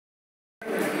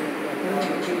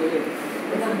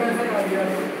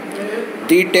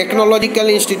The Technological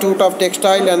Institute of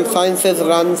Textile and Sciences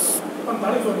runs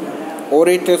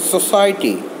Orators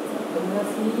Society.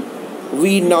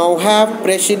 We now have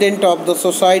President of the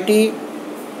Society,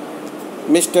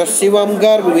 Mr. Shivam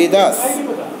Garg, with us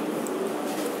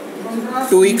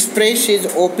to express his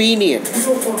opinion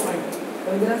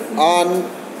on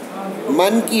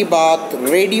Man Ki Baat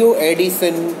radio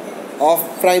edition of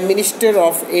Prime Minister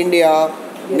of India,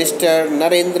 Mr.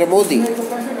 Narendra Modi.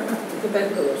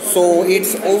 So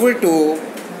it's over to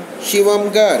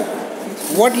Shivam Garg.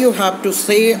 What you have to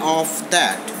say of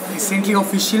that? Recently,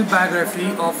 official biography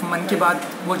of Man Ki Baat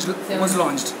was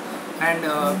launched, and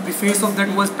preface of that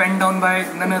was penned down by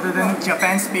none other than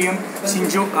Japan's PM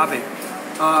Shinzo Abe.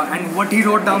 And what he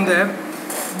wrote down there,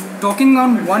 talking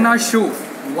on 1 hour show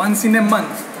once in a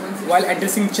month while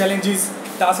addressing challenges,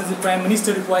 tasks as a Prime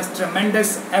Minister requires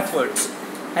tremendous efforts.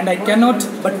 And I cannot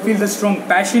but feel the strong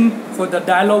passion for the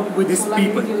dialogue with his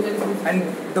people. And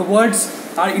the words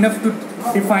are enough to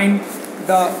define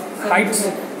the heights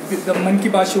the Man Ki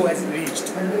Baat show has reached.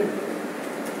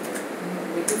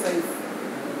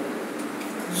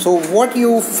 So what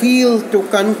you feel to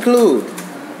conclude?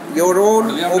 Your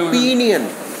own opinion?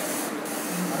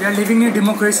 We are living in a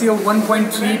democracy of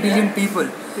 1.3 billion people.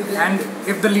 And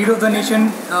if the leader of the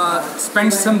nation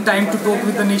spends some time to talk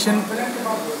with the nation,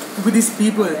 with his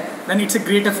people, then it's a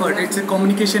great effort. It's a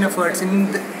communication effort.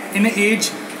 In an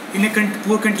age, in a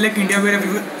poor country like India, where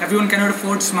everyone cannot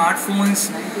afford smartphones,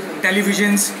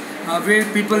 televisions, where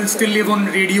people still live on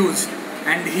radios,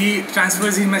 and he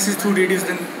transfers his message through radios,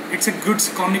 then it's a good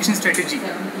communication strategy.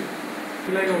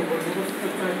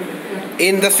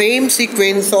 In the same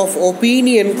sequence of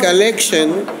opinion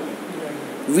collection,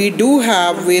 we do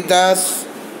have with us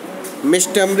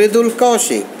Mr. Mridul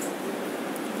Kaushik,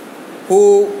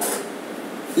 who,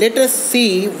 let us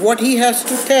see what he has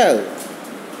to tell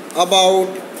about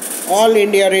All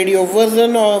India Radio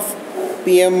version of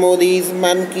PM Modi's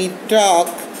Man Ki Baat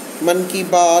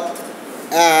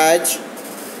as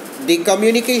the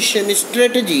communication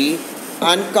strategy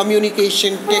and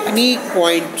communication technique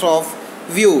points of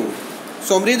view.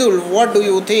 So Mridul, what do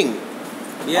you think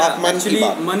of Man Ki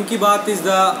Baat? Man Ki Baat is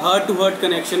the heart-to-heart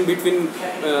connection between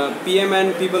PM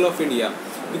and people of India.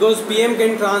 Because PM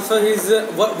can transfer his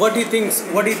what he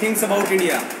thinks about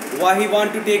India, why he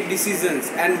want to take decisions,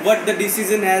 and what the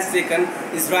decision has taken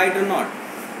is right or not.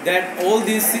 That all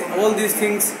these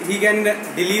things he can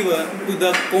deliver to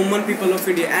the common people of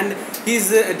India, and he is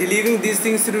delivering these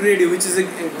things through radio, which is a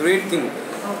great thing.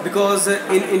 Because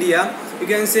in India, you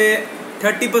can say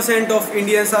 30% of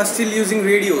Indians are still using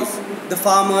radios. The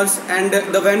farmers and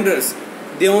the vendors,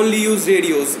 they only use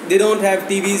radios. They don't have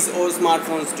TVs or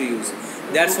smartphones to use.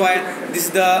 That's why this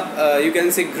is the you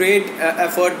can say great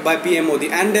effort by PM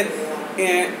Modi, and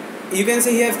you can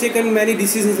say he has taken many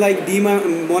decisions like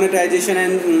demonetization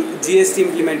and GST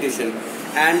implementation.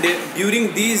 And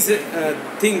during these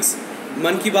things,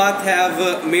 Man Ki Baat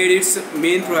have made its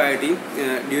main priority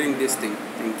during this thing.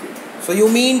 Thank you. So you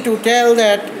mean to tell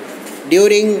that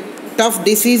during tough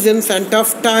decisions and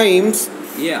tough times,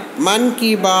 yeah, Man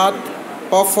Ki Baat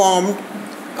performs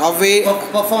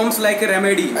like a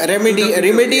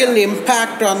remedial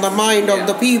impact on the mind of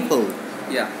the people.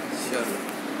 Yeah, sure.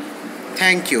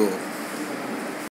 Thank you.